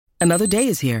Another day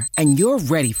is here, and you're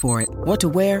ready for it. What to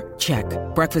wear? Check.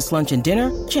 Breakfast, lunch, and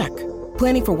dinner? Check.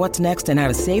 Planning for what's next and how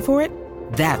to save for it?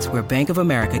 That's where Bank of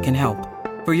America can help.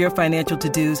 For your financial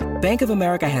to-dos, Bank of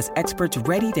America has experts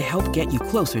ready to help get you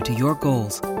closer to your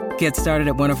goals. Get started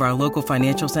at one of our local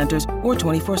financial centers or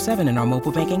 24/7 in our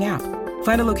mobile banking app.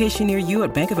 Find a location near you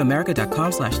at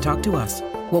bankofamerica.com/talktous.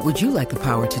 What would you like the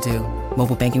power to do?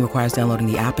 Mobile banking requires downloading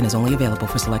the app and is only available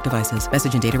for select devices.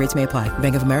 Message and data rates may apply.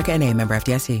 Bank of America N.A., member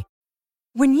FDIC.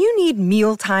 When you need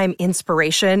mealtime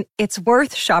inspiration, it's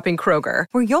worth shopping Kroger,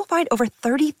 where you'll find over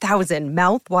 30,000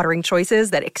 mouth-watering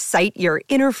choices that excite your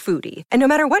inner foodie. And no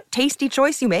matter what tasty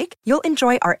choice you make, you'll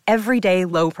enjoy our everyday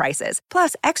low prices,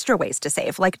 plus extra ways to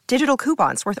save, like digital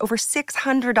coupons worth over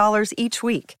 $600 each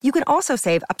week. You can also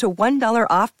save up to $1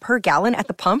 off per gallon at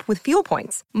the pump with fuel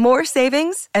points. More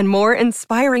savings and more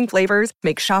inspiring flavors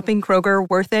make shopping Kroger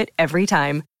worth it every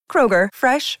time. Kroger,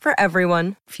 fresh for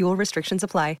everyone. Fuel restrictions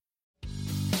apply.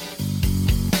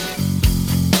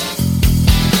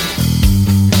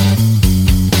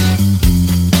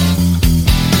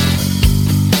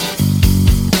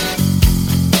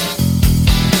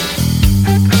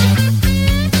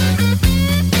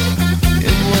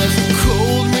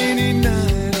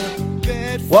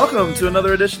 Welcome to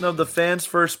another edition of the Fans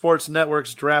First Sports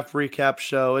Network's Draft Recap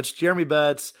Show. It's Jeremy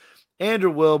Betts,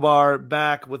 Andrew Wilbar,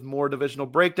 back with more divisional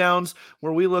breakdowns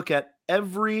where we look at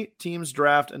every team's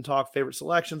draft and talk favorite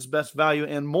selections, best value,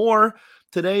 and more.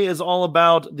 Today is all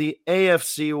about the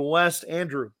AFC West.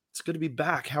 Andrew, it's good to be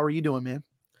back. How are you doing, man?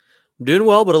 I'm doing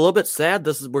well, but a little bit sad.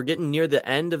 We're getting near the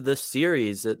end of this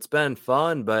series. It's been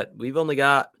fun, but we've only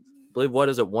got, I believe,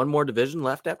 one more division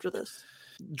left after this?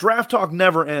 Draft talk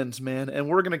never ends, man, and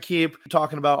we're going to keep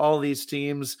talking about all these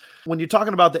teams. When you're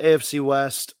talking about the AFC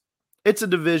West, it's a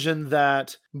division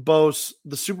that boasts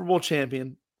the Super Bowl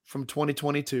champion from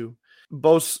 2022,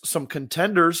 boasts some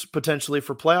contenders potentially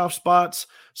for playoff spots,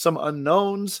 some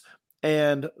unknowns,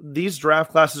 and these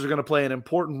draft classes are going to play an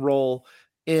important role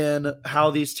in how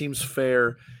these teams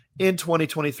fare in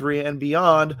 2023 and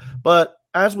beyond. But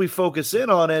as we focus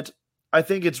in on it, I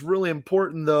think it's really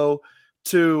important, though,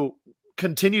 to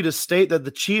continue to state that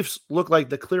the Chiefs look like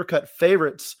the clear-cut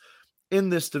favorites in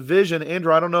this division.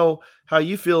 Andrew, I don't know how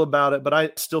you feel about it, but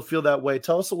I still feel that way.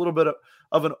 Tell us a little bit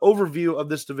of an overview of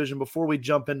this division before we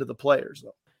jump into the players,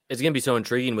 though. It's going to be so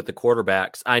intriguing with the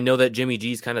quarterbacks. I know that Jimmy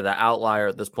G's kind of the outlier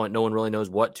at this point. No one really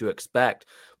knows what to expect.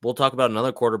 We'll talk about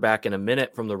another quarterback in a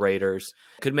minute from the Raiders.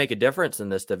 Could make a difference in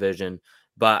this division.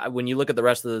 But when you look at the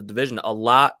rest of the division, a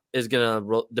lot is going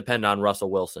to depend on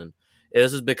Russell Wilson.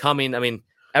 This is becoming,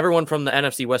 everyone from the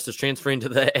NFC West is transferring to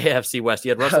the AFC West.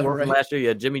 You had Russell Wilson last year. You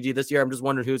had Jimmy G this year. I'm just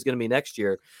wondering who's going to be next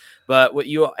year. But what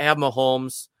you have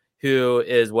Mahomes, who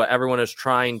is what everyone is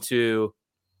trying to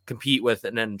compete with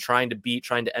and then trying to beat,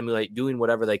 trying to emulate, doing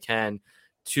whatever they can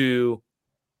to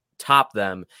top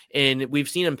them. And we've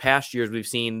seen in past years, we've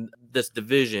seen this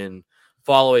division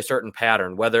follow a certain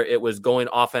pattern, whether it was going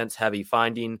offense heavy,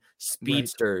 finding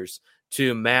speedsters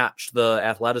to match the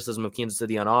athleticism of Kansas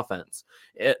City on offense.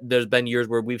 There's been years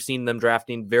where we've seen them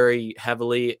drafting very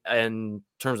heavily in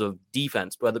terms of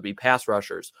defense, whether it be pass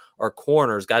rushers or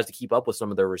corners, guys to keep up with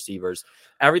some of their receivers.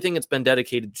 Everything that's been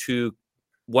dedicated to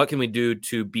what can we do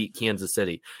to beat Kansas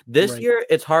City. This year,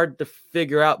 it's hard to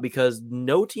figure out because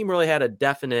no team really had a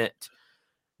definite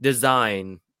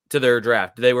design to their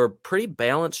draft. They were pretty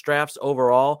balanced drafts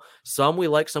overall. Some we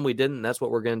liked, some we didn't. And that's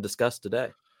what we're going to discuss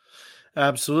today.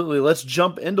 Absolutely. Let's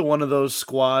jump into one of those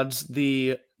squads,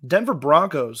 the Denver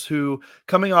Broncos, who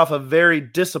coming off a very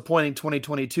disappointing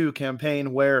 2022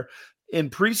 campaign where in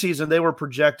preseason they were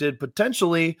projected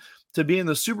potentially to be in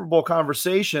the Super Bowl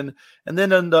conversation and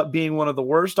then end up being one of the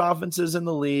worst offenses in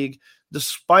the league,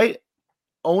 despite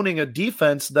owning a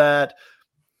defense that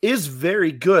is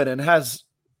very good and has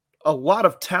a lot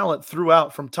of talent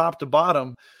throughout from top to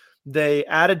bottom. They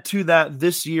added to that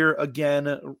this year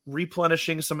again,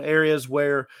 replenishing some areas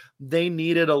where they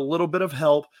needed a little bit of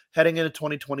help heading into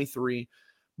 2023.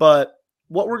 But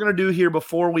what we're going to do here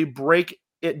before we break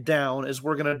it down is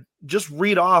we're going to just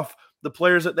read off the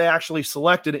players that they actually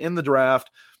selected in the draft.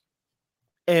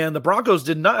 And the Broncos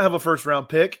did not have a first-round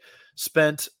pick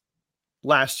spent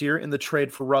last year in the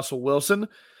trade for Russell Wilson.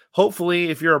 Hopefully,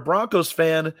 if you're a Broncos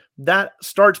fan, that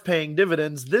starts paying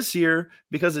dividends this year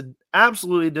because it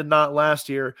absolutely did not last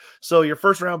year. So your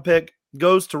first-round pick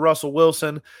goes to Russell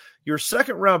Wilson. Your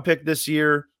second-round pick this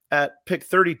year at pick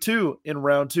 32 in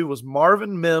round 2 was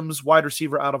Marvin Mims, wide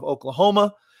receiver out of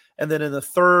Oklahoma. And then in the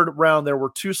third round, there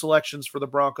were 2 selections for the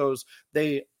Broncos.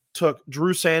 They took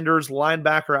Drew Sanders,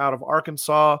 linebacker out of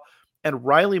Arkansas, and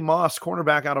Riley Moss,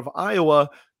 cornerback out of Iowa.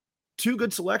 two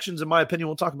good selections, in my opinion.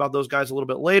 We'll talk about those guys a little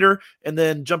bit later. And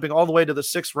then jumping all the way to the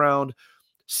 6th round,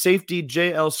 safety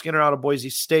J.L. Skinner out of Boise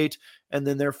State. And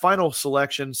then their final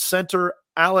selection, center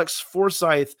Alex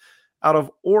Forsyth out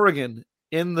of Oregon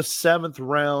in the 7th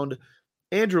round.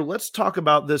 Andrew, let's talk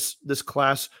about this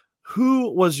class.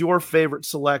 Who was your favorite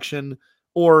selection,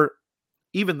 or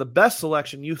even the best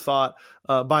selection you thought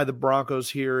by the Broncos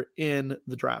here in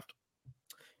the draft?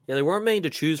 Yeah, there weren't many to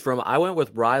choose from. I went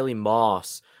with Riley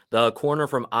Moss, the corner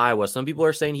from Iowa. Some people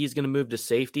are saying he's going to move to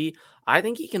safety. I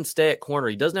think he can stay at corner.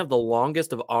 He doesn't have the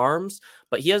longest of arms,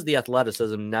 but he has the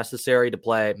athleticism necessary to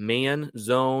play man,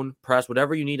 zone, press,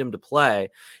 whatever you need him to play.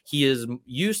 He is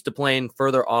used to playing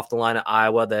further off the line at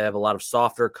Iowa. They have a lot of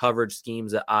softer coverage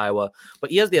schemes at Iowa,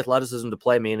 but he has the athleticism to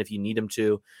play man if you need him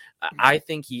to. I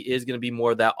think he is going to be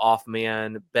more of that off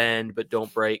man, bend, but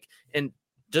don't break. And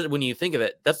just when you think of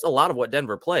it, that's a lot of what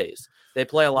Denver plays. They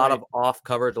play a lot of off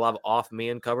coverage, a lot of off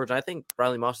man coverage. I think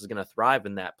Riley Moss is going to thrive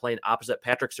in that, playing opposite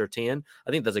Patrick Surtain.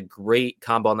 I think that's a great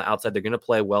combo on the outside. They're going to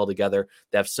play well together.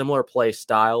 They have similar play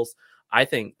styles. I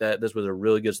think that this was a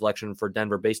really good selection for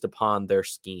Denver based upon their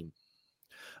scheme.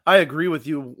 I agree with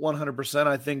you 100%.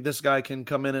 I think this guy can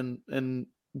come in and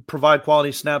provide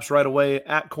quality snaps right away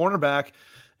at cornerback.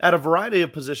 At a variety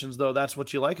of positions, though, that's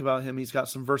what you like about him. He's got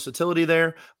some versatility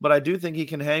there, but I do think he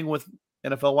can hang with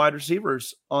NFL wide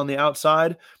receivers on the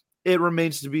outside. It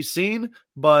remains to be seen,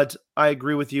 but I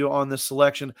agree with you on this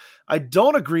selection. I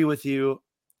don't agree with you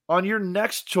on your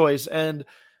next choice, and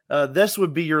this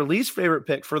would be your least favorite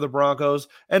pick for the Broncos.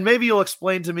 And maybe you'll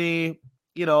explain to me,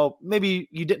 maybe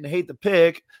you didn't hate the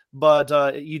pick,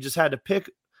 but you just had to pick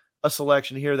a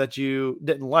selection here that you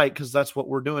didn't like, because that's what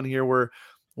we're doing here.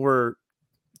 We're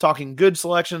talking good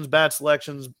selections, bad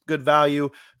selections, good value,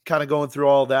 kind of going through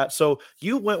all that. So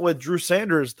you went with Drew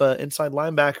Sanders, the inside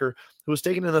linebacker who was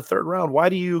taken in the 3rd round. Why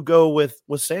do you go with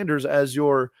Sanders as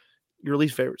your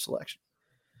least favorite selection?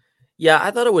 Yeah, I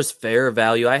thought it was fair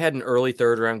value. I had an early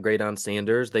 3rd round grade on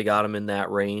Sanders. They got him in that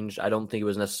range. I don't think it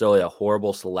was necessarily a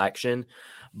horrible selection,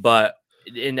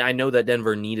 and I know that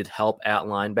Denver needed help at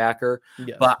linebacker,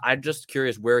 yes. But I'm just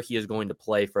curious where he is going to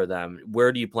play for them.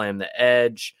 Where do you play him? The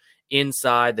edge?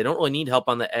 Inside? They don't really need help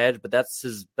on the edge, but that's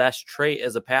his best trait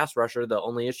as a pass rusher. The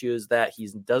only issue is that he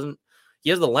has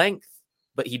the length,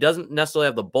 but he doesn't necessarily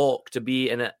have the bulk to be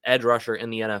an edge rusher in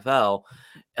the NFL.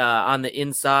 On the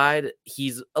inside,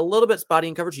 he's a little bit spotty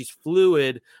in coverage. He's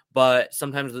fluid, but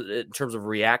sometimes in terms of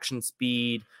reaction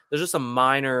speed, there's just some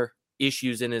minor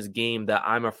issues in his game that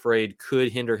I'm afraid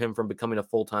could hinder him from becoming a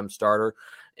full-time starter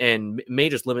and may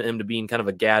just limit him to being kind of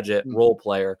a gadget role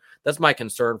player. That's my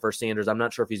concern for Sanders. I'm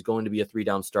not sure if he's going to be a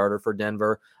 3-down starter for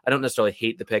Denver. I don't necessarily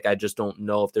hate the pick. I just don't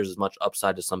know if there's as much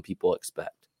upside as some people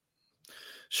expect.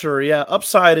 Sure. Yeah.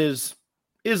 Upside is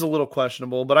a little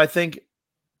questionable, but I think,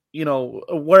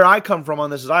 where I come from on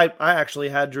this is I actually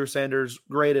had Drew Sanders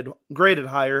graded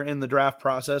higher in the draft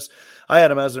process. I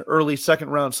had him as an early 2nd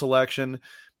round selection.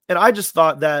 And I just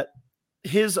thought that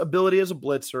his ability as a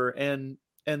blitzer and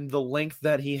the length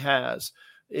that he has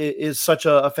is such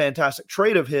a fantastic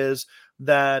trait of his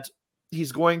that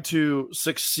he's going to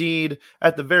succeed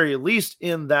at the very least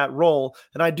in that role.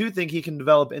 And I do think he can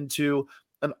develop into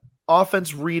an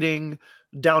offense reading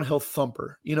downhill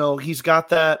thumper. He's got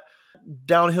that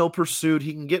downhill pursuit.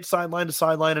 He can get sideline to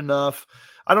sideline enough.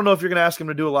 I don't know if you're going to ask him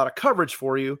to do a lot of coverage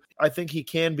for you. I think he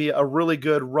can be a really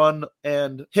good run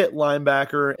and hit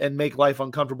linebacker and make life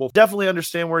uncomfortable. Definitely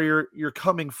understand where you're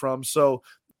coming from. So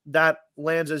that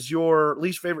lands as your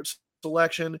least favorite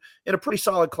selection in a pretty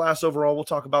solid class overall. We'll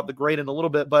talk about the grade in a little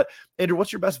bit, but Andrew,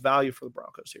 what's your best value for the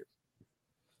Broncos here?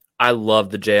 I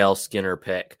love the J.L. Skinner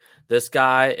pick. This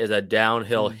guy is a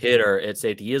downhill hitter at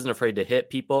safety. He isn't afraid to hit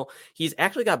people. He's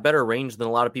actually got better range than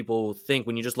a lot of people think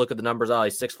when you just look at the numbers. Oh,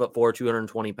 he's 6'4",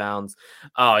 220 pounds.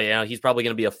 Oh, yeah, he's probably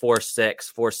going to be a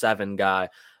 4'6", 4'7" guy.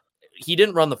 He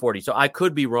didn't run the 40, so I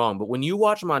could be wrong. But when you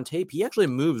watch him on tape, he actually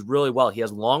moves really well. He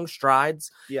has long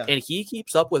strides, and he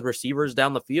keeps up with receivers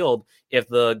down the field. If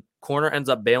the corner ends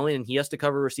up bailing and he has to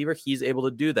cover a receiver, he's able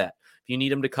to do that. If you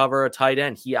need him to cover a tight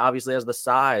end, he obviously has the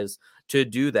size to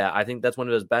do that. I think that's one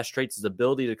of his best traits, his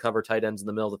ability to cover tight ends in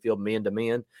the middle of the field,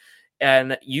 man-to-man.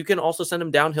 And you can also send him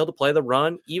downhill to play the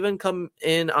run, even come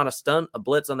in on a stunt, a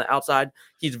blitz on the outside.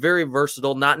 He's very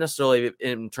versatile, not necessarily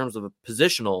in terms of a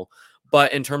positional,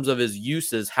 but in terms of his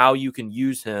uses, how you can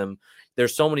use him.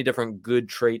 There's so many different good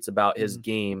traits about his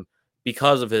game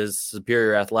because of his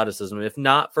superior athleticism. If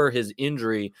not for his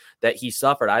injury that he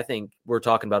suffered, I think we're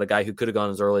talking about a guy who could have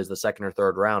gone as early as the 2nd or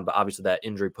 3rd round, but obviously that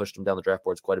injury pushed him down the draft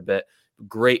boards quite a bit.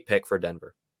 Great pick for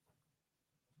Denver.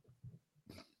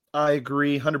 I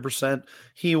agree 100%.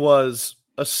 He was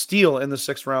a steal in the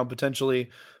 6th round potentially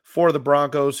for the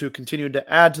Broncos, who continued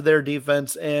to add to their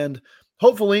defense and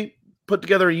hopefully put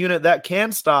together a unit that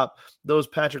can stop those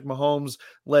Patrick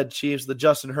Mahomes-led Chiefs, the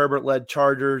Justin Herbert-led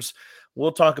Chargers.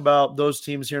 We'll talk about those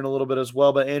teams here in a little bit as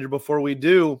well. But Andrew, before we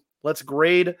do, let's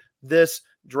grade this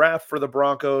draft for the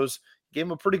Broncos. Gave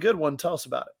them a pretty good one. Tell us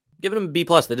about it. Giving them a B+.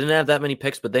 They didn't have that many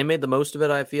picks, but they made the most of it,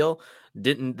 I feel.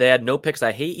 They had no picks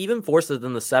I hate. Even forces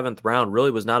in the 7th round really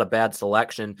was not a bad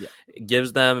selection. Yeah. It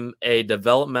gives them a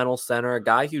developmental center, a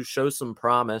guy who shows some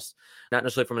promise, not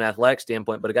necessarily from an athletic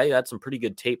standpoint, but a guy who had some pretty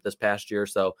good tape this past year.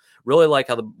 So really like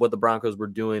what the Broncos were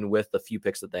doing with the few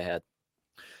picks that they had.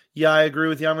 Yeah, I agree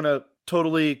with you. I'm going to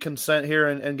totally consent here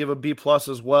and give a B+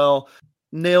 as well.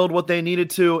 Nailed what they needed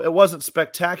to. It wasn't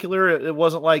spectacular. It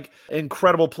wasn't like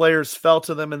incredible players fell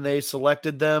to them and they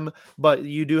selected them, but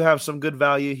you do have some good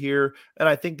value here. And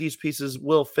I think these pieces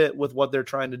will fit with what they're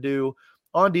trying to do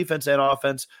on defense and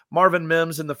offense. Marvin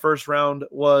Mims in the 1st round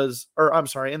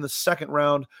in the 2nd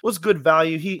round was good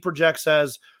value. He projects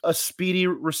as a speedy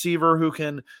receiver who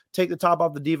can take the top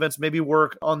off the defense, maybe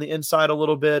work on the inside a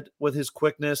little bit with his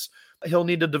quickness. He'll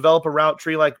need to develop a route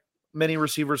tree like many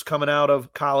receivers coming out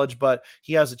of college, but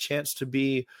he has a chance to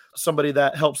be somebody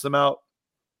that helps them out.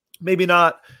 Maybe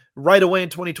not right away in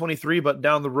 2023, but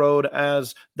down the road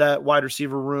as that wide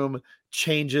receiver room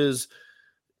changes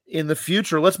in the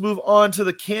future. Let's move on to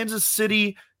the Kansas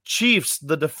City Chiefs,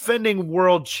 the defending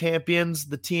world champions,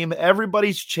 the team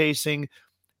everybody's chasing.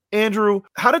 Andrew,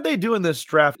 how did they do in this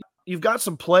draft? You've got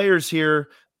some players here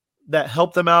that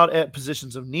help them out at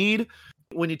positions of need.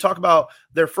 When you talk about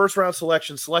their 1st round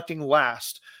selection, selecting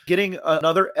last, getting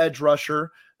another edge rusher,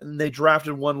 and they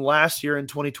drafted one last year in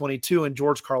 2022, and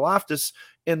George Karlaftis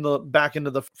in the back end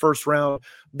of the 1st round.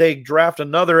 They draft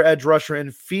another edge rusher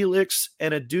in Felix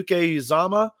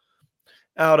Anudike-Uzomah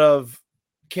out of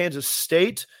Kansas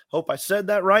State. Hope I said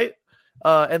that right.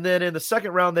 And then in the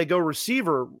 2nd round, they go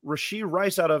receiver, Rashee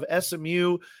Rice out of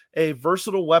SMU, a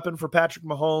versatile weapon for Patrick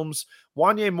Mahomes.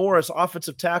 Wanye Morris,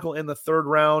 offensive tackle in the 3rd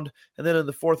round. And then in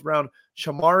the 4th round,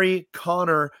 Shamari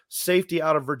Connor, safety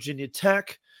out of Virginia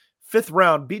Tech. 5th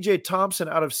round, BJ Thompson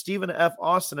out of Stephen F.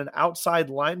 Austin, an outside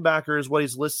linebacker is what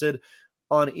he's listed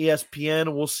on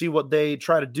ESPN. We'll see what they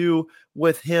try to do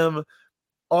with him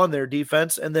on their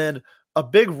defense. And then a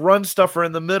big run stuffer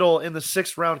in the middle in the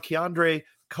 6th round, Keandre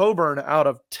Coburn out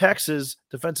of Texas,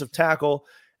 defensive tackle.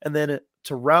 And then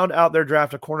to round out their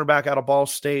draft, a cornerback out of Ball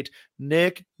State,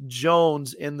 Nick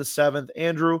Jones in the 7th.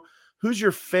 Andrew, who's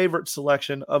your favorite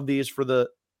selection of these for the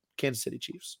Kansas City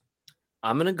Chiefs?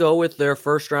 I'm going to go with their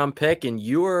 1st round pick, and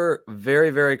you are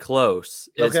very, very close.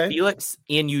 It's Felix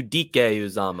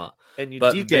Anudike-Uzomah.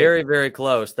 But very, very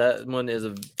close. That one is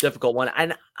a difficult one.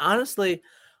 And honestly,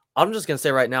 I'm just going to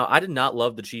say right now, I did not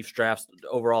love the Chiefs drafts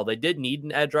overall. They did need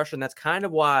an edge rusher, and that's kind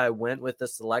of why I went with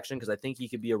this selection, because I think he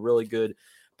could be a really good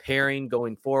pairing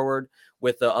going forward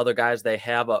with the other guys they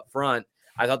have up front.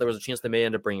 I thought there was a chance they may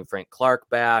end up bringing Frank Clark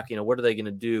back. What are they going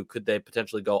to do? Could they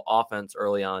potentially go offense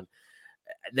early on?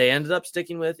 They ended up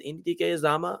sticking with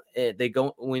Anudike-Uzomah. They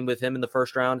go win with him in the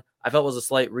 1st round. I felt it was a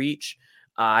slight reach.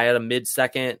 I had a mid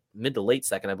to late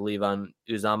second, I believe, on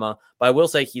Uzomah. But I will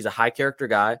say he's a high character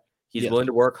guy. He's willing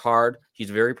to work hard. He's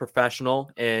very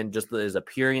professional, and just his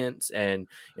appearance and,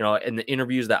 in the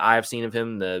interviews that I've seen of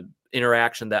him, the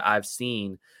interaction that I've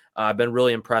seen, I've been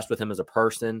really impressed with him as a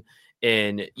person.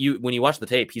 And when you watch the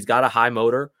tape, he's got a high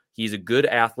motor. He's a good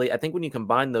athlete. I think when you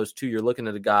combine those two, you're looking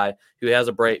at a guy who has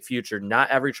a bright future. Not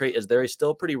every trait is there. He's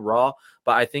still pretty raw,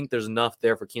 but I think there's enough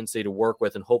there for Kansas City to work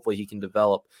with, and hopefully he can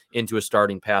develop into a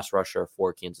starting pass rusher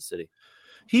for Kansas City.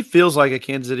 He feels like a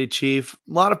Kansas City Chief.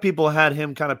 A lot of people had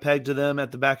him kind of pegged to them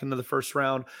at the back end of the 1st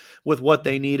round with what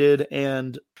they needed.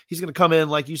 And he's going to come in,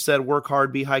 like you said, work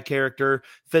hard, be high character,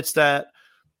 fits the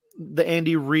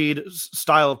Andy Reid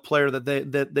style of player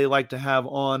that they like to have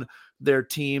on their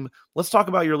team. Let's talk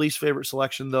about your least favorite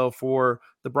selection, though, for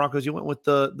the Broncos. You went with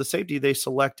the safety they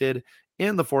selected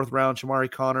in the 4th round, Shamari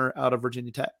Connor out of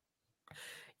Virginia Tech.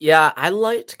 Yeah, I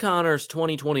liked Connor's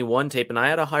 2021 tape, and I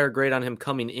had a higher grade on him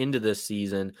coming into this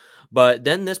season. But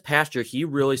then this past year, he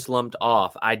really slumped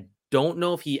off. I don't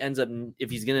know if he's going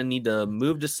to need to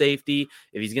move to safety,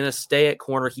 if he's going to stay at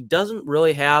corner. He doesn't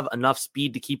really have enough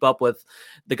speed to keep up with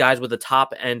the guys with the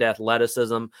top end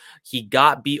athleticism. He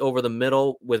got beat over the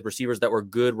middle with receivers that were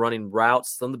good running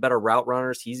routes. Some of the better route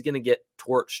runners, he's going to get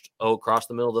torched across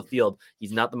the middle of the field.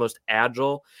 He's not the most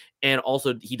agile. And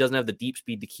also, he doesn't have the deep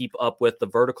speed to keep up with the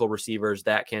vertical receivers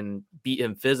that can beat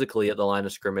him physically at the line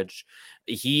of scrimmage.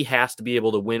 He has to be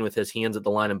able to win with his hands at the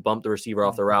line and bump the receiver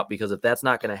off the route, because if that's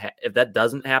not going to if that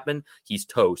doesn't happen, he's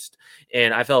toast.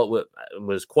 And I felt it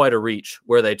was quite a reach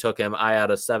where they took him. I had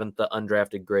a 7th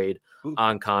undrafted grade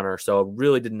on Connor, so I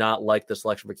really did not like the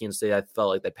selection for Kansas City. I felt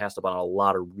like they passed up on a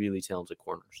lot of really talented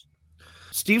corners.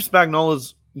 Steve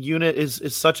Spagnuolo's unit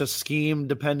is such a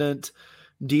scheme-dependent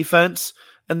defense,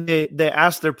 and they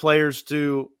ask their players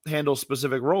to handle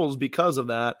specific roles because of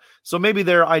that. So maybe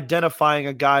they're identifying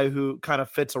a guy who kind of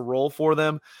fits a role for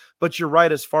them. But you're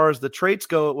right, as far as the traits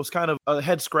go, it was kind of a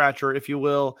head-scratcher, if you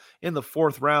will, in the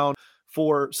 4th round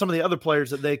for some of the other players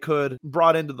that they could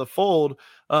brought into the fold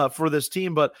for this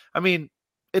team. But, I mean,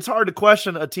 it's hard to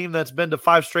question a team that's been to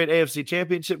 5 straight AFC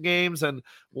championship games and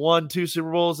won 2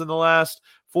 Super Bowls in the last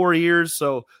 4 years.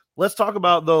 So let's talk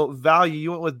about the value.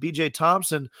 You went with B.J.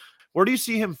 Thompson. Where do you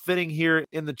see him fitting here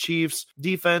in the Chiefs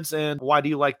defense, and why do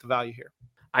you like the value here?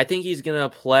 I think he's going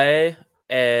to play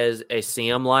as a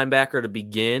Sam linebacker to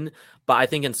begin, but I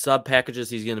think in sub packages,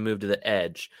 he's going to move to the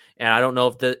edge. And I don't know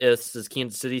if this is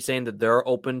Kansas City saying that they're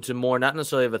open to more, not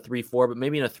necessarily of a 3-4, but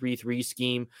maybe in a 3-3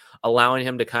 scheme, allowing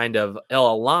him to kind of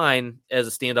align as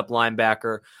a stand-up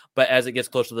linebacker. But as it gets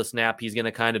closer to the snap, he's going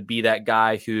to kind of be that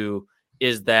guy who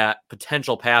is that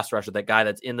potential pass rusher, that guy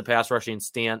that's in the pass rushing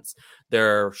stance.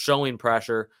 They're showing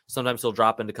pressure. Sometimes he'll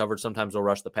drop into coverage. Sometimes he'll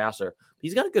rush the passer.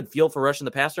 He's got a good feel for rushing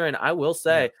the passer. And I will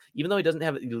say, even though he doesn't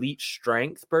have elite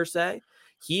strength per se,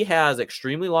 he has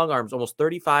extremely long arms, almost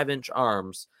 35-inch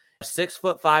arms,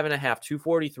 6'5.5",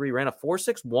 243, ran a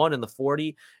 4.61 in the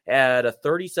 40, at a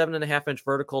 37.5-inch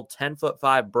vertical,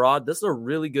 10'5" broad. This is a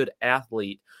really good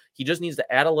athlete. He just needs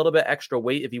to add a little bit extra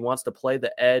weight if he wants to play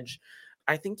the edge.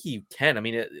 I think he can. I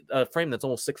mean, a frame that's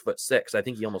almost 6'6", I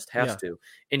think he almost has to.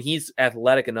 And he's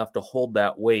athletic enough to hold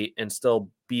that weight and still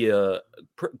be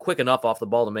quick enough off the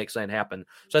ball to make something happen.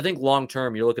 So I think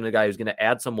long-term, you're looking at a guy who's going to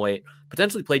add some weight,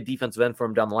 potentially play defensive end for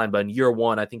him down the line. But in year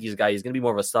 1, I think he's going to be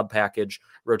more of a sub-package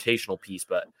rotational piece.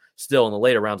 But still, in the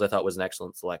later rounds, I thought was an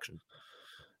excellent selection.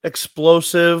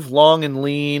 Explosive, long and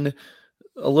lean,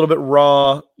 a little bit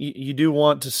raw. You do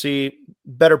want to see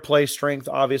better play strength,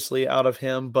 obviously, out of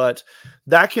him, but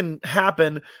that can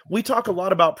happen. We talk a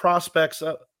lot about prospects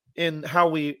in how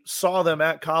we saw them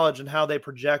at college and how they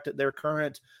project at their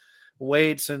current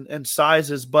weights and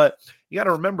sizes. But you got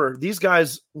to remember, these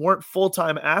guys weren't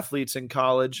full-time athletes in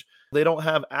college. They don't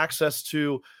have access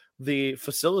to the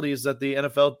facilities that the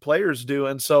NFL players do.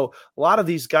 And so a lot of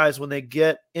these guys, when they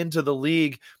get into the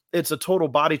league, it's a total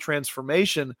body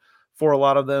transformation for a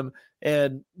lot of them.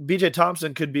 And B.J.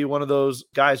 Thompson could be one of those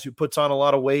guys who puts on a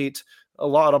lot of weight, a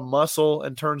lot of muscle,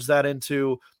 and turns that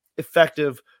into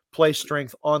effective play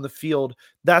strength on the field.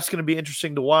 That's going to be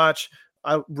interesting to watch.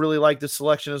 I really like this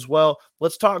selection as well.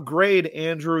 Let's talk grade,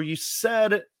 Andrew. You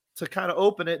said, to kind of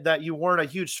open it, that you weren't a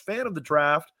huge fan of the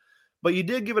draft, but you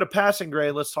did give it a passing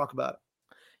grade. Let's talk about it.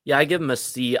 Yeah, I give him a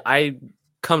C. I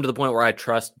come to the point where I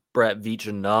trust Brett Veach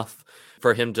enough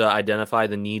for him to identify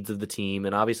the needs of the team.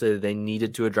 And obviously they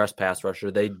needed to address pass rusher.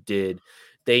 They did.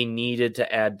 They needed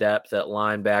to add depth at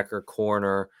linebacker,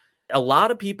 corner. A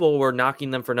lot of people were knocking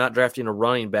them for not drafting a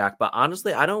running back, but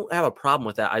honestly, I don't have a problem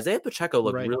with that. Isaiah Pacheco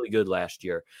looked really good last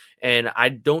year. And I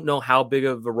don't know how big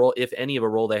of a role, if any of a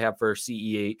role, they have for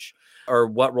CEH, or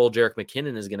what role Jerick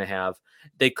McKinnon is going to have.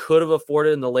 They could have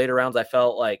afforded in the later rounds. I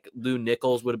felt like Lou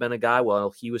Nichols would have been a guy. Well,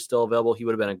 if he was still available, he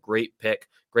would have been a great pick,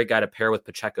 great guy to pair with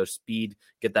Pacheco's speed,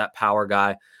 get that power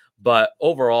guy. But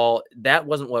overall, that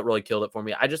wasn't what really killed it for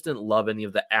me. I just didn't love any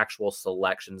of the actual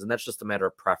selections, and that's just a matter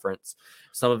of preference.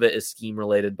 Some of it is scheme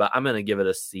related, but I'm going to give it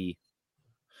a C.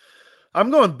 I'm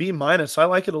going B-. I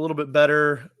like it a little bit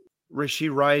better.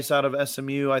 Rashee Rice out of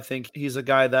SMU, I think he's a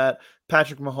guy that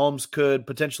Patrick Mahomes could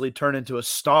potentially turn into a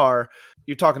star.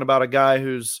 You're talking about a guy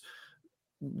who's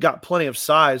got plenty of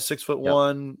size,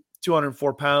 6'1",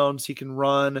 204 pounds. He can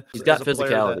run. He's got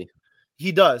physicality.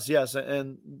 He does, yes,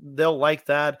 and they'll like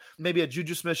that. Maybe a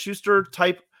Juju Smith-Schuster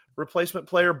type replacement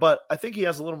player, but I think he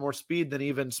has a little more speed than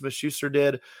even Smith-Schuster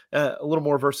did, a little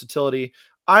more versatility.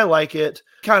 I like it.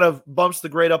 Kind of bumps the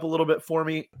grade up a little bit for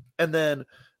me. And then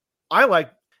I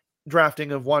like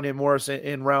drafting of Wanya Morris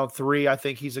in round 3. I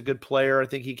think he's a good player. I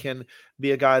think he can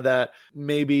be a guy that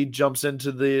maybe jumps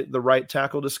into the right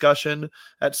tackle discussion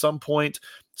at some point.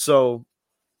 So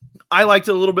I liked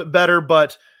it a little bit better,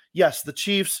 but yes, the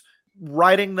Chiefs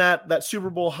riding that Super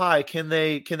Bowl high, can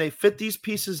they fit these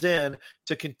pieces in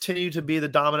to continue to be the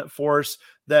dominant force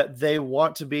that they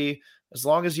want to be? As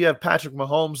long as you have Patrick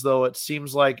Mahomes, though, it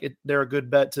seems like they're a good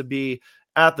bet to be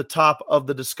at the top of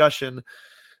the discussion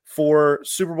for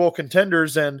Super Bowl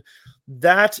contenders. And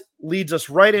that leads us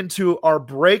right into our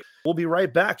break. We'll be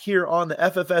right back here on the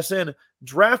FFSN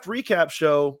Draft Recap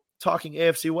Show talking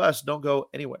AFC West. Don't go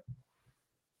anywhere.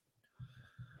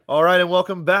 All right, and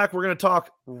welcome back. We're going to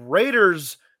talk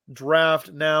Raiders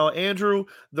draft now. Andrew,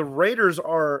 the Raiders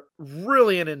are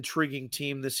really an intriguing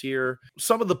team this year.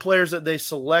 Some of the players that they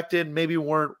selected maybe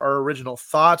weren't our original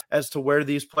thoughts as to where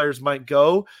these players might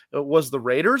go. It was the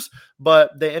Raiders,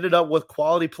 but they ended up with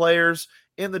quality players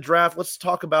in the draft. Let's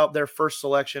talk about their first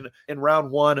selection in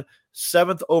round 1,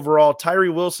 7th overall. Tyree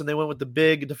Wilson, they went with the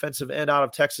big defensive end out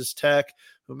of Texas Tech,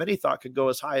 who many thought could go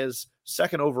as high as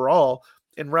 2nd overall.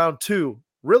 In round 2,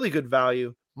 really good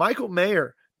value, Michael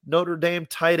Mayer, Notre Dame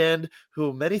tight end,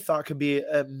 who many thought could be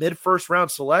a mid-first round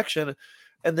selection.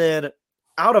 And then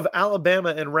out of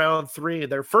Alabama in round 3,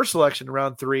 their first selection in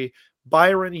round 3,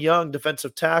 Byron Young,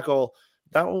 defensive tackle.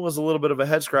 That one was a little bit of a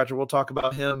head scratcher. We'll talk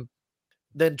about him.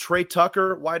 Then Trey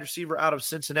Tucker, wide receiver out of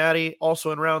Cincinnati,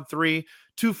 also in round 3.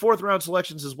 2 fourth-round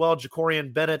selections as well.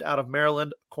 Jacorian Bennett out of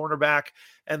Maryland, cornerback.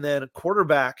 And then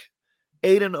quarterback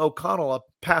Aiden O'Connell, a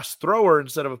pass thrower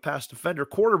instead of a pass defender,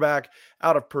 quarterback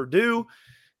out of Purdue,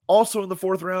 also in the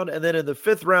 4th round. And then in the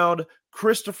 5th round,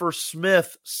 Christopher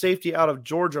Smith, safety out of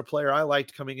Georgia, player I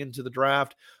liked coming into the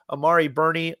draft. Amari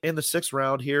Burney in the 6th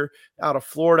round here out of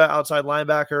Florida, outside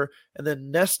linebacker. And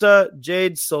then Nesta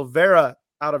Jade Silvera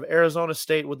out of Arizona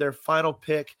State with their final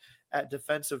pick at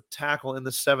defensive tackle in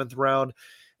the 7th round.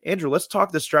 Andrew, let's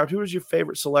talk this draft. Who was your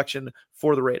favorite selection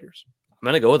for the Raiders? I'm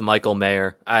going to go with Michael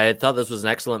Mayer. I thought this was an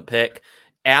excellent pick.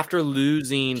 After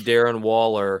losing Darren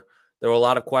Waller, there were a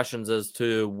lot of questions as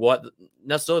to what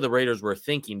necessarily the Raiders were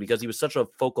thinking because he was such a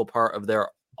focal part of their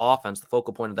offense, the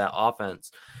focal point of that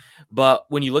offense. But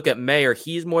when you look at Mayer,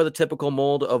 he's more the typical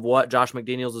mold of what Josh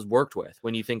McDaniels has worked with.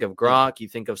 When you think of Gronk, you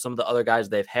think of some of the other guys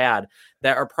they've had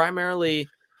that are primarily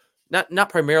not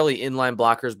primarily inline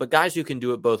blockers, but guys who can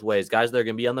do it both ways, guys that are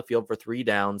going to be on the field for 3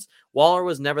 downs. Waller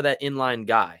was never that inline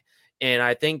guy. And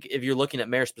I think if you're looking at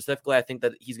Mayer specifically, I think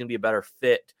that he's going to be a better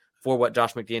fit for what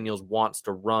Josh McDaniels wants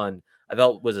to run. I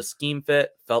felt it was a scheme fit,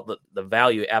 felt that the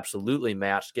value absolutely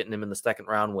matched getting him in the 2nd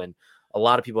round when a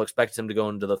lot of people expected him to go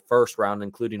into the 1st round,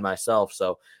 including myself.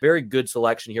 So very good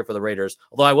selection here for the Raiders.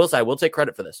 Although I will say, I will take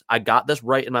credit for this. I got this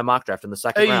right in my mock draft in the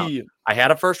 2nd round. I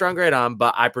had a 1st round grade on,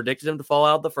 but I predicted him to fall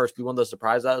out of the 1st. Be one of those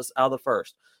surprises out of the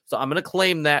 1st. So I'm going to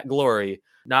claim that glory,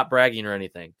 not bragging or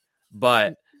anything.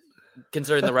 But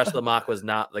considering the rest of the mock was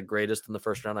not the greatest in the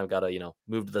 1st round, I've got to,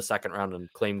 move to the 2nd round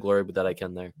and claim glory that I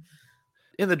can there.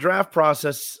 In the draft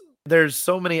process, there's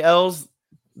so many L's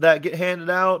that get handed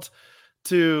out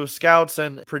to scouts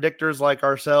and predictors like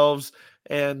ourselves.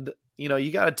 And,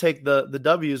 you got to take the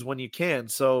W's when you can.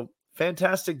 So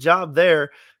fantastic job there.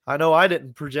 I know I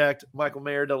didn't project Michael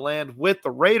Mayer to land with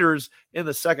the Raiders in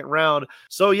the 2nd round.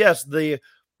 So yes, the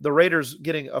Raiders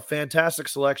getting a fantastic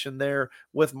selection there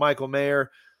with Michael Mayer.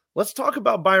 Let's talk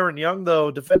about Byron Young, though,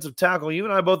 defensive tackle. You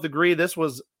and I both agree this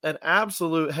was an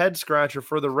absolute head-scratcher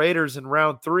for the Raiders in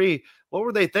round 3. What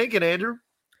were they thinking, Andrew?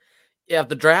 Yeah, if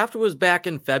the draft was back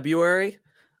in February,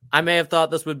 I may have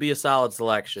thought this would be a solid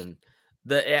selection.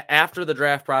 After the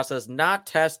draft process, not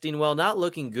testing well, not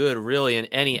looking good really in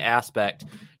any aspect.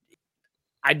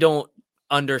 I don't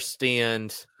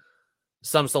understand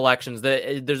some selections.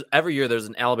 There's every year there's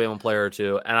an Alabama player or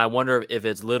two, and I wonder if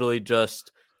it's literally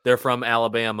just they're from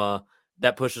Alabama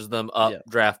that pushes them up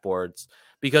draft boards.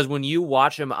 Because when you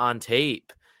watch him on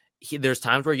tape, there's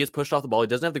times where he gets pushed off the ball. He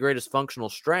doesn't have the greatest functional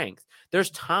strength. There's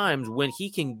times when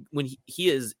he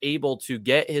is able to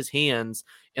get his hands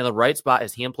in the right spot.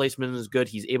 His hand placement is good.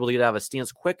 He's able to get out of a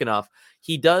stance quick enough.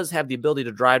 He does have the ability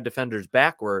to drive defenders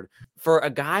backward. For a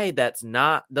guy doesn't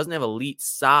have elite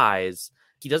size,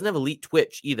 he doesn't have elite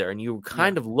twitch either. And you're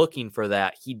kind of looking for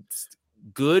that. He's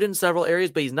good in several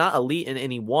areas, but he's not elite in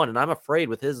any one. And I'm afraid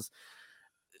with his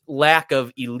lack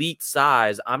of elite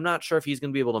size, I'm not sure if he's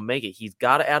going to be able to make it. He's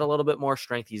got to add a little bit more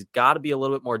strength. He's got to be a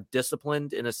little bit more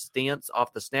disciplined in his stance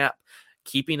off the snap,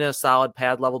 keeping a solid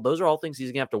pad level. Those are all things he's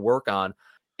going to have to work on.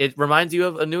 It reminds you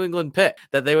of a New England pick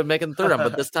that they would make in the 3rd round,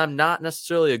 but this time not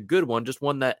necessarily a good one, just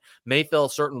one that may fill a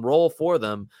certain role for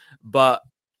them. But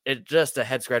it's just a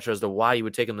head scratcher as to why you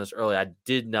would take him this early. I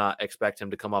did not expect him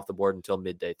to come off the board until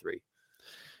midday 3.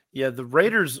 Yeah, the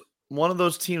Raiders, one of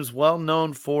those teams well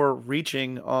known for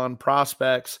reaching on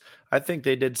prospects. I think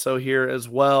they did so here as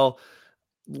well.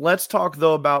 Let's talk,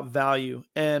 though, about value.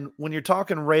 And when you're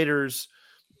talking Raiders,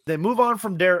 they move on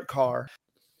from Derek Carr.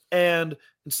 And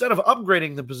instead of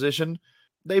upgrading the position,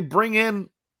 they bring in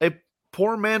a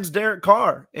poor man's Derek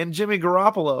Carr and Jimmy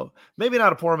Garoppolo. Maybe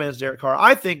not a poor man's Derek Carr.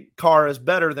 I think Carr is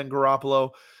better than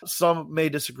Garoppolo. Some may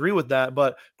disagree with that,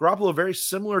 but Garoppolo, a very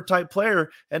similar type player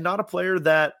and not a player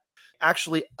that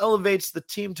actually elevates the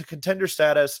team to contender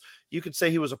status. You could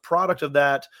say he was a product of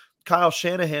that Kyle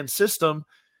Shanahan system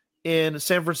in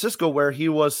San Francisco where he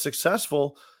was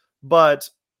successful. But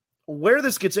where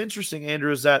this gets interesting,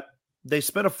 Andrew, is that they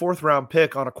spent a 4th-round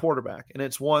pick on a quarterback, and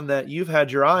it's one that you've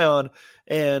had your eye on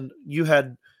and you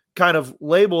had kind of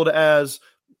labeled as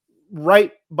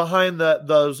right behind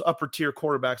those upper-tier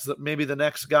quarterbacks, that maybe the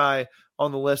next guy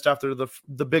on the list after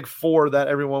the big 4 that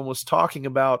everyone was talking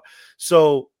about.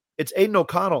 So it's Aiden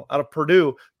O'Connell out of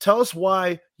Purdue. Tell us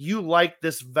why you like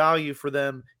this value for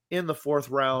them in the 4th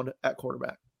round at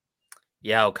quarterback.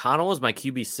 Yeah, O'Connell was my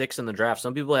QB6 in the draft.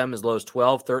 Some people have him as low as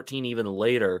 12, 13, even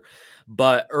later.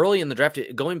 But early in the draft,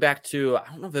 going back to, I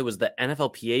don't know if it was the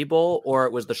NFLPA Bowl or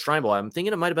it was the Shrine Bowl. I'm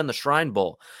thinking it might have been the Shrine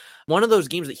Bowl. One of those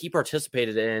games that he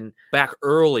participated in back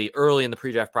early in the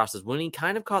pre-draft process, when he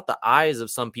kind of caught the eyes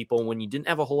of some people when you didn't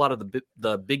have a whole lot of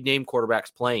the big-name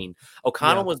quarterbacks playing.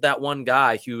 O'Connell was that one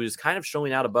guy who was kind of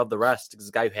showing out above the rest. It's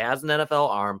a guy who has an NFL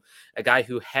arm, a guy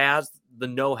who has the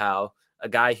know-how, a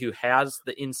guy who has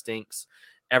the instincts,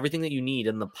 everything that you need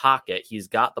in the pocket. He's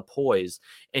got the poise,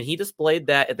 and he displayed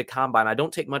that at the combine. I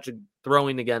don't take much of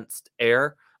throwing against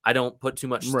air. I don't put too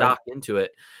much stock into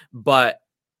it, but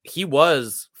he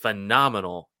was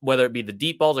phenomenal, whether it be the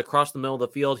deep balls across the middle of the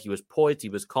field. He was poised. He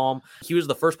was calm. He was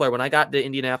the first player when I got to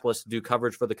Indianapolis to do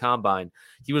coverage for the combine.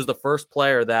 He was the first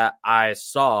player that I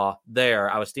saw there.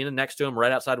 I was standing next to him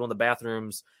right outside one of the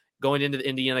bathrooms going into the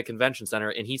Indiana Convention Center,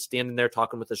 and he's standing there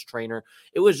talking with his trainer.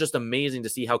 It was just amazing to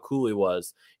see how cool he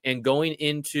was. And going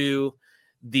into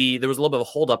there was a little bit of a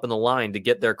holdup in the line to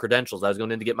get their credentials. I was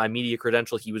going in to get my media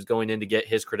credential. He was going in to get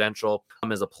his credential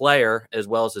as a player as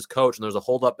well as his coach. And there was a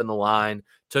holdup in the line.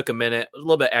 Took a minute. It was a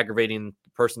little bit aggravating the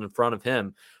person in front of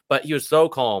him, but he was so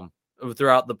calm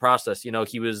throughout the process. You know,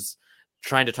 he was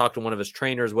trying to talk to one of his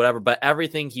trainers, whatever, but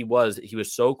everything he was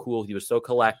so cool. He was so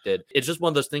collected. It's just one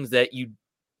of those things that you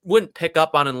wouldn't pick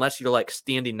up on unless you're like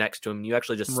standing next to him. You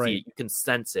actually just see it. You can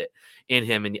sense it in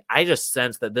him. And I just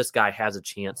sense that this guy has a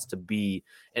chance to be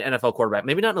an NFL quarterback,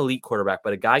 maybe not an elite quarterback,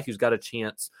 but a guy who's got a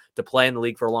chance to play in the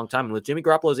league for a long time. And with Jimmy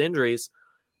Garoppolo's injuries,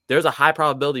 there's a high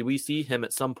probability we see him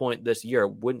at some point this year.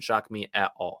 It wouldn't shock me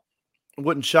at all. It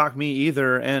wouldn't shock me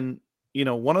either. And, you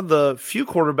know, one of the few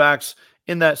quarterbacks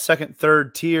in that second,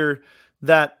 third tier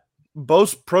that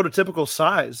boasts prototypical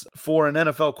size for an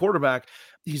NFL quarterback.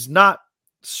 He's not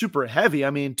super heavy. I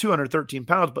mean, 213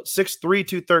 pounds, but 6'3",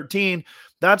 213.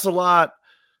 That's a lot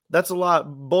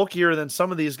bulkier than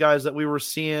some of these guys that we were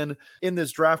seeing in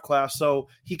this draft class. So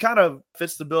he kind of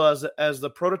fits the bill as the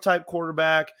prototype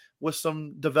quarterback with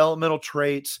some developmental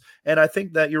traits. And I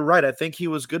think that you're right. I think he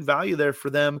was good value there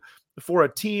for them, for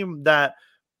a team that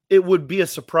it would be a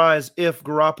surprise if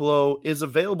Garoppolo is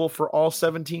available for all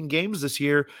 17 games this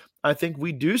year. I think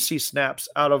we do see snaps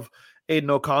out of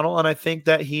Aiden O'Connell, and I think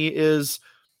that he is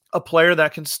a player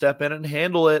that can step in and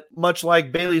handle it, much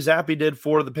like Bailey Zappi did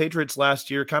for the Patriots last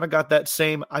year. Kind of got that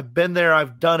same, I've been there,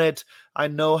 I've done it, I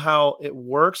know how it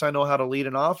works, I know how to lead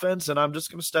an offense, and I'm just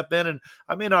going to step in, and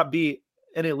I may not be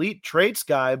an elite traits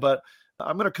guy, but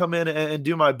I'm going to come in and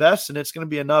do my best, and it's going to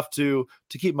be enough to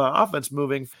keep my offense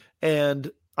moving.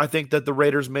 And I think that the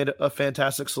Raiders made a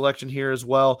fantastic selection here as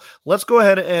well. Let's go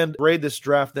ahead and grade this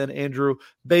draft then, Andrew,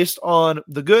 based on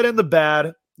the good and the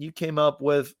bad. You came up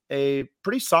with a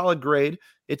pretty solid grade.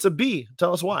 It's a B.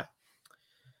 Tell us why.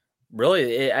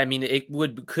 Really,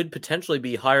 it could potentially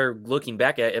be higher looking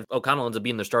back at if O'Connell ends up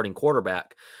being their starting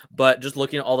quarterback. But just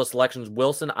looking at all the selections,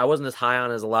 Wilson, I wasn't as high on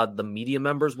as a lot of the media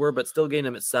members were, but still getting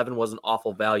him at 7 was an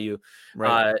awful value.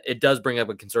 Right. It does bring up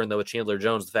a concern, though, with Chandler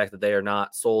Jones, the fact that they are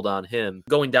not sold on him.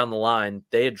 Going down the line,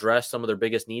 they addressed some of their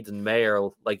biggest needs, and Mayer,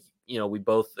 we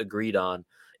both agreed on.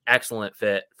 Excellent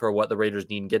fit for what the Raiders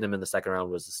need, and getting him in the second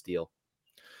round was a steal.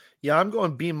 Yeah, I'm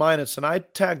going B-, and I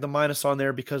tagged the minus on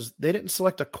there because they didn't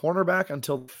select a cornerback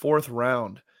until the 4th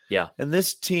round. Yeah. And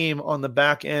this team on the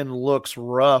back end looks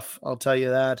rough, I'll tell you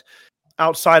that.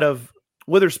 Outside of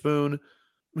Witherspoon,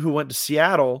 who went to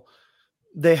Seattle,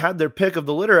 they had their pick of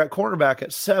the litter at cornerback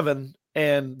at 7,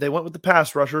 and they went with the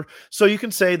pass rusher. So you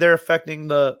can say they're affecting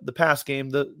the pass game,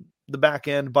 the back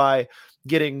end, by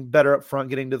getting better up front,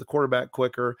 getting to the quarterback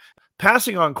quicker.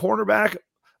 Passing on cornerback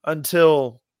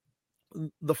until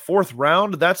the 4th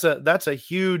round, that's a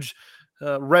huge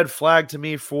red flag to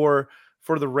me for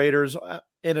the Raiders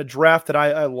in a draft that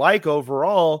I like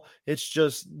overall. It's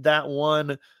just that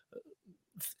one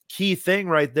key thing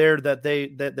right there that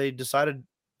they decided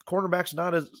cornerback's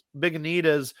not as big a need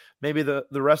as maybe the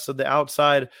rest of the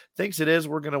outside thinks it is.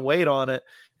 We're going to wait on it.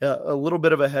 A little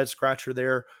bit of a head scratcher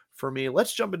there for me.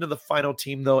 Let's jump into the final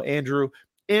team, though, Andrew,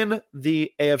 in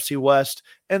the AFC West.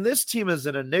 And this team is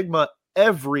an enigma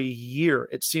every year.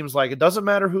 It seems like it doesn't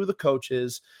matter who the coach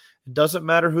is. It doesn't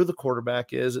matter who the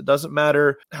quarterback is. It doesn't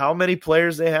matter how many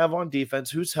players they have on defense,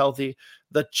 who's healthy.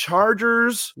 The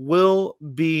Chargers will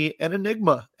be an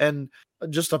enigma and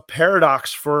just a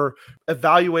paradox for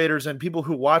evaluators and people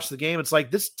who watch the game. It's like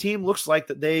this team looks like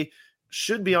that they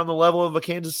should be on the level of a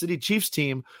Kansas City Chiefs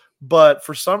team, but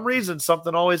for some reason,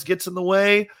 something always gets in the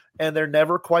way and they're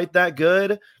never quite that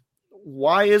good.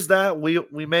 Why is that?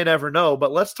 We may never know,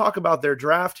 but let's talk about their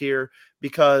draft here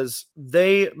because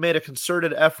they made a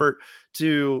concerted effort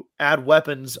to add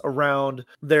weapons around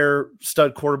their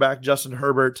stud quarterback, Justin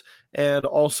Herbert, and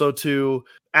also to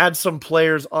add some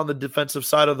players on the defensive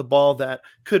side of the ball that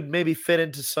could maybe fit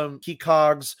into some key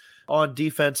cogs on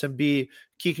defense and be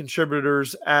key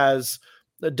contributors as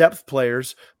the depth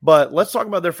players. But let's talk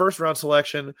about their first round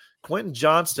selection. Quentin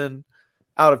Johnston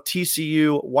out of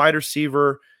TCU, wide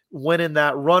receiver, went in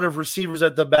that run of receivers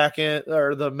at the back end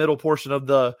or the middle portion of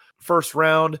the first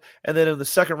round. And then in the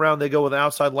second round, they go with an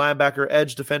outside linebacker,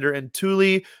 edge defender, and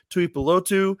Tuli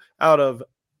Tuipulotu out of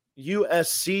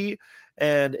USC.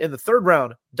 And in the third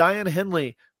round, Diane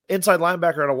Henley, inside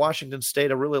linebacker out of Washington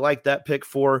State. I really like that pick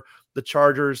for the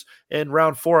Chargers. In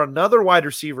round 4, another wide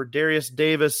receiver, Darius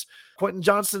Davis, Quentin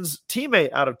Johnston's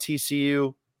teammate out of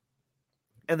TCU.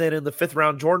 And then in the 5th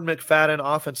round, Jordan McFadden,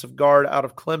 offensive guard out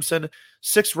of Clemson.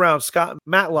 6th round, Scott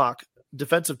Matlock,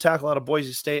 defensive tackle out of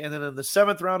Boise State. And then in the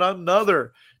 7th round,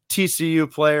 another TCU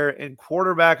player in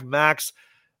quarterback Max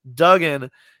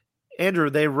Duggan. Andrew,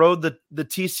 they rode the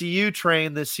TCU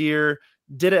train this year.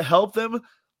 Did it help them?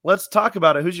 Let's talk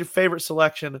about it. Who's your favorite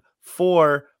selection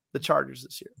for the Chargers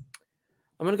this year?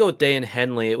 I'm going to go with Dayan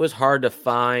Henley. It was hard to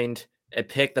find a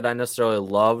pick that I necessarily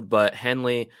loved, but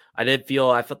Henley, I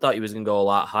thought he was going to go a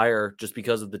lot higher just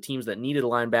because of the teams that needed a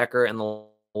linebacker and the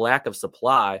lack of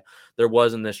supply there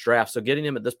was in this draft. So getting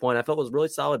him at this point, I felt was really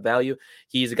solid value.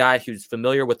 He's a guy who's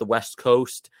familiar with the West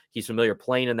Coast. He's familiar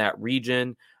playing in that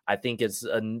region. I think it's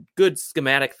a good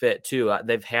schematic fit too.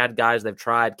 They've had guys they've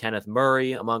tried, Kenneth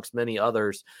Murray amongst many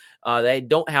others. They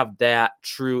don't have that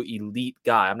true elite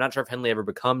guy. I'm not sure if Henley ever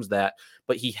becomes that,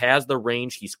 but he has the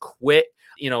range. He's quick.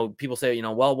 People say,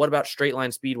 well, what about straight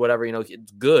line speed, whatever,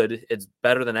 it's good. It's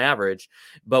better than average.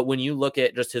 But when you look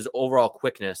at just his overall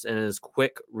quickness and his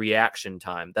quick reaction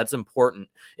time, that's important.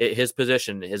 His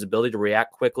position, his ability to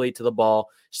react quickly to the ball,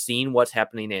 seeing what's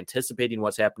happening, anticipating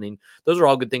what's happening. Those are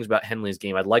all good things about Henley's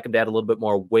game. I'd like him to add a little bit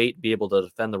more weight, be able to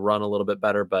defend the run a little bit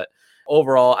better. But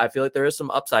overall, I feel like there is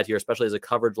some upside here, especially as a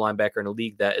coverage linebacker in a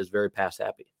league that is very pass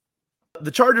happy. The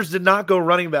Chargers did not go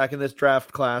running back in this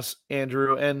draft class,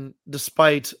 Andrew, and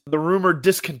despite the rumored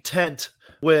discontent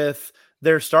with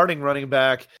their starting running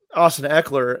back, Austin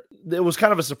Eckler, it was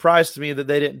kind of a surprise to me that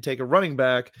they didn't take a running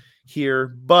back here,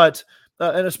 but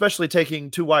and especially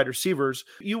taking 2 wide receivers.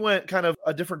 You went kind of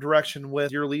a different direction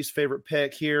with your least favorite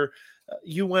pick here.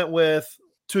 You went with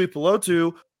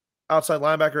Tuipulotu, outside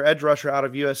linebacker, edge rusher out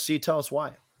of USC. Tell us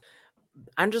why.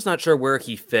 I'm just not sure where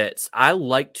he fits. I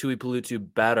like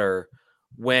Tuipulotu better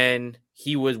when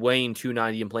he was weighing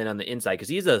 290 and playing on the inside because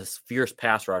he's a fierce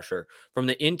pass rusher. From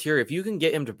the interior, if you can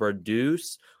get him to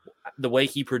produce the way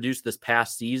he produced this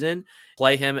past season,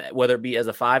 play him, whether it be as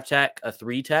a 5-tech, a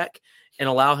 3-tech, and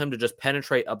allow him to just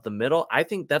penetrate up the middle, I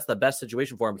think that's the best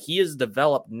situation for him. He is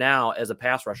developed now as a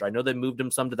pass rusher. I know they moved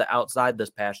him some to the outside this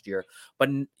past year, but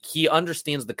he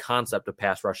understands the concept of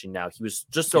pass rushing now. He was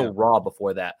just so raw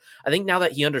before that. I think now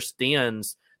that he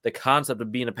understands the concept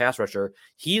of being a pass rusher,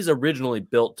 he's originally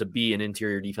built to be an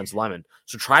interior defensive lineman.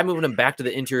 So try moving him back to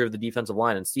the interior of the defensive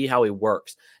line and see how he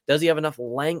works. Does he have enough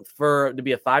length to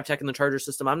be a 5-tech in the Chargers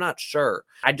system? I'm not sure.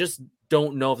 I just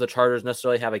don't know if the Chargers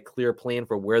necessarily have a clear plan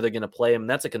for where they're going to play him.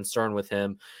 That's a concern with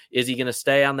him. Is he going to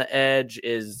stay on the edge?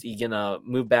 Is he going to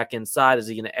move back inside? Is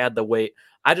he going to add the weight?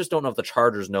 I just don't know if the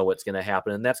Chargers know what's going to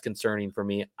happen, and that's concerning for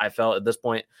me. I felt at this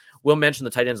point, we'll mention the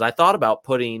tight ends. I thought about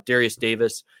putting Darius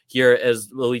Davis here as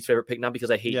the least favorite pick, not because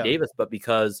I hate Davis, but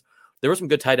because there were some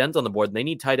good tight ends on the board, and they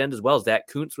need tight end as well. Zach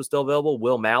Kuntz was still available.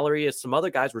 Will Mallory, as some other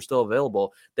guys were still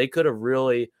available. They could have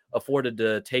really afforded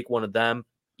to take one of them.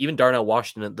 Even Darnell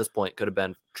Washington at this point could have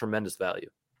been tremendous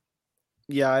value.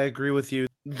 Yeah, I agree with you.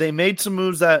 They made some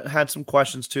moves that had some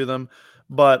questions to them,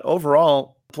 but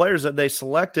overall, players that they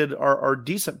selected are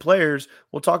decent players.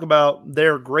 We'll talk about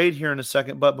their grade here in a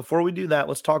second, but before we do that,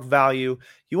 let's talk value.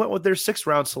 You went with their 6th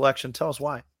round selection. Tell us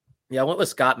why. Yeah, I went with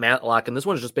Scott Matlock, and this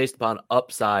one is just based upon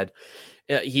upside.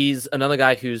 He's another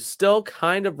guy who's still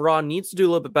kind of raw, needs to do a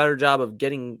little bit better job of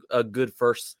getting a good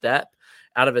first step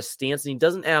out of his stance. And he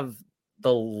doesn't have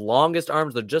the longest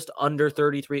arms. They're just under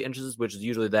 33 inches, which is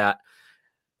usually that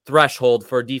threshold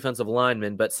for a defensive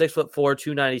lineman. But 6'4",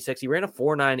 296. He ran a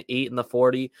 4.98 in the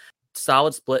 40.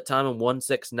 Solid split time in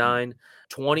 1.69.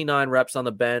 29 reps on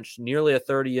the bench. Nearly a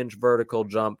 30-inch vertical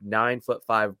jump.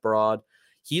 9'5" broad.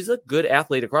 He's a good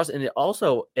athlete across, and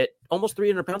also at almost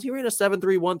 300 pounds, he ran a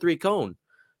 7.313 cone.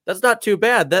 That's not too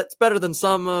bad. That's better than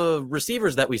some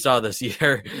receivers that we saw this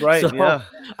year. Right. So yeah.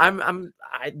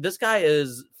 This guy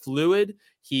is fluid.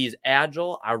 He's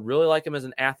agile. I really like him as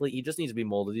an athlete. He just needs to be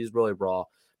molded. He's really raw.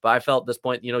 But I felt at this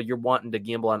point, you're wanting to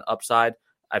gamble on upside.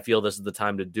 I feel this is the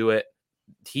time to do it.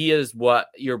 He is what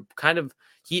you're kind of.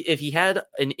 If he had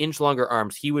an inch longer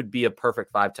arms, he would be a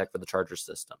perfect 5-tech for the Chargers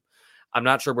system. I'm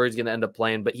not sure where he's going to end up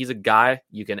playing, but he's a guy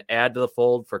you can add to the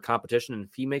fold for competition. And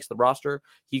if he makes the roster,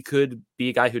 he could be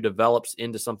a guy who develops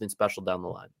into something special down the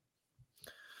line.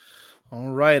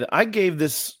 All right. I gave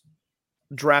this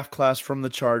draft class from the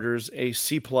Chargers a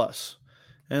C+.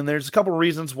 And there's a couple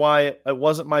reasons why it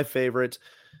wasn't my favorite.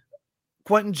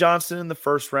 Quentin Johnston in the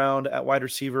first round at wide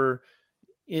receiver.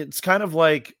 It's kind of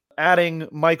like adding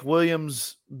Mike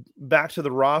Williams back to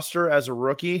the roster as a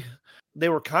rookie. They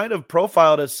were kind of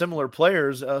profiled as similar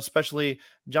players, especially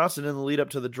Johnson in the lead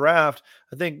up to the draft.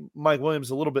 I think Mike Williams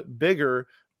is a little bit bigger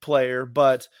player,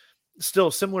 but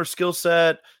still similar skill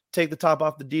set, take the top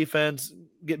off the defense,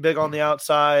 get big on the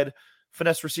outside,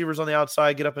 finesse receivers on the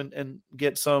outside, get up and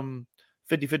get some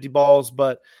 50-50 balls.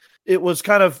 But it was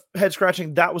kind of head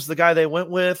scratching. That was the guy they went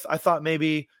with. I thought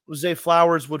maybe Zay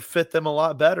Flowers would fit them a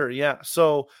lot better. Yeah.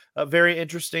 So a very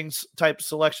interesting type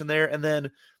selection there. And then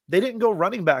they didn't go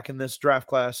running back in this draft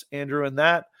class, Andrew, and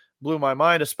that blew my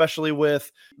mind, especially with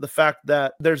the fact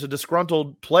that there's a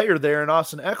disgruntled player there in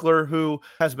Austin Eckler who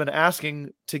has been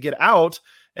asking to get out.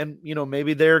 And,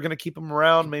 maybe they're going to keep him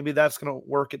around. Maybe that's going to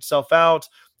work itself out.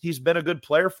 He's been a good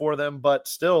player for them, but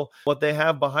still what they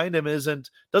have behind him doesn't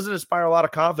inspire a lot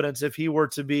of confidence if he were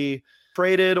to be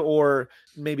traded or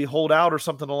maybe hold out or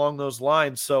something along those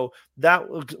lines. So that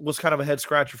was kind of a head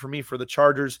scratcher for me for the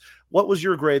Chargers. What was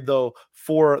your grade though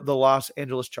for the Los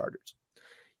Angeles Chargers?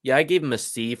 Yeah, I gave him a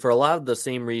C for a lot of the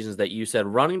same reasons that you said.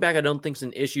 Running back, I don't think is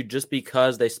an issue just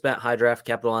because they spent high draft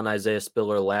capital on Isaiah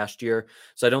Spiller last year.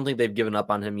 So I don't think they've given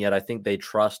up on him yet. I think they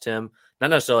trust him.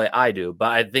 Not necessarily I do,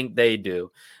 but I think they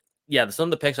do. Yeah, some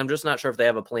of the picks, I'm just not sure if they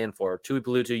have a plan for. Tui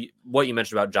Pelutu, what you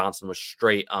mentioned about Johnson was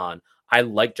straight on. I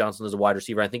like Johnson as a wide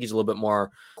receiver. I think he's a little bit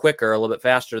more quicker, a little bit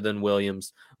faster than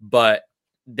Williams, but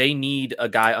they need a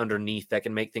guy underneath that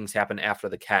can make things happen after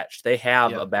the catch. They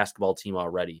have a basketball team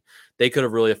already. They could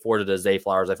have really afforded a Zay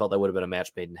Flowers. I felt that would have been a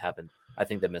match made in heaven. I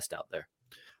think they missed out there.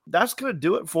 That's going to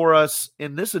do it for us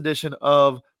in this edition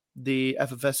of the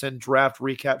FFSN Draft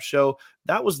Recap Show.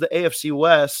 That was the AFC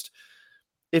West.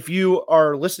 If you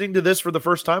are listening to this for the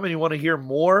first time and you want to hear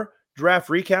more draft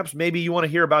recaps, maybe you want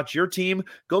to hear about your team,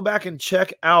 go back and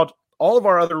check out all of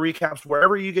our other recaps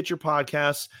wherever you get your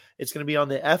podcasts. It's going to be on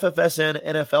the FFSN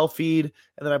NFL feed,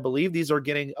 and then I believe these are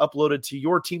getting uploaded to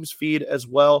your team's feed as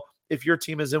well. If your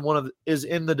team is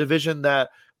in the division that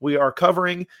we are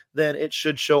covering, then it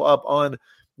should show up on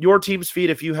your team's feed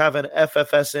if you have an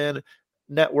FFSN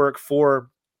network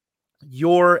for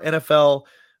your NFL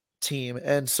team.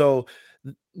 And so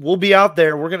we'll be out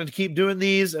there. We're going to keep doing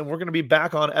these, and we're going to be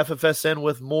back on FFSN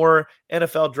with more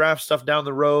NFL draft stuff down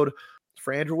the road.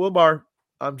 For Andrew Wilbar,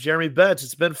 I'm Jeremy Betts.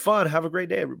 It's been fun. Have a great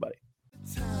day, everybody.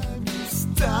 Time to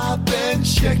stop and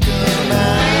check them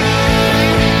out.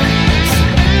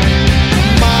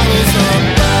 Models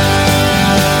are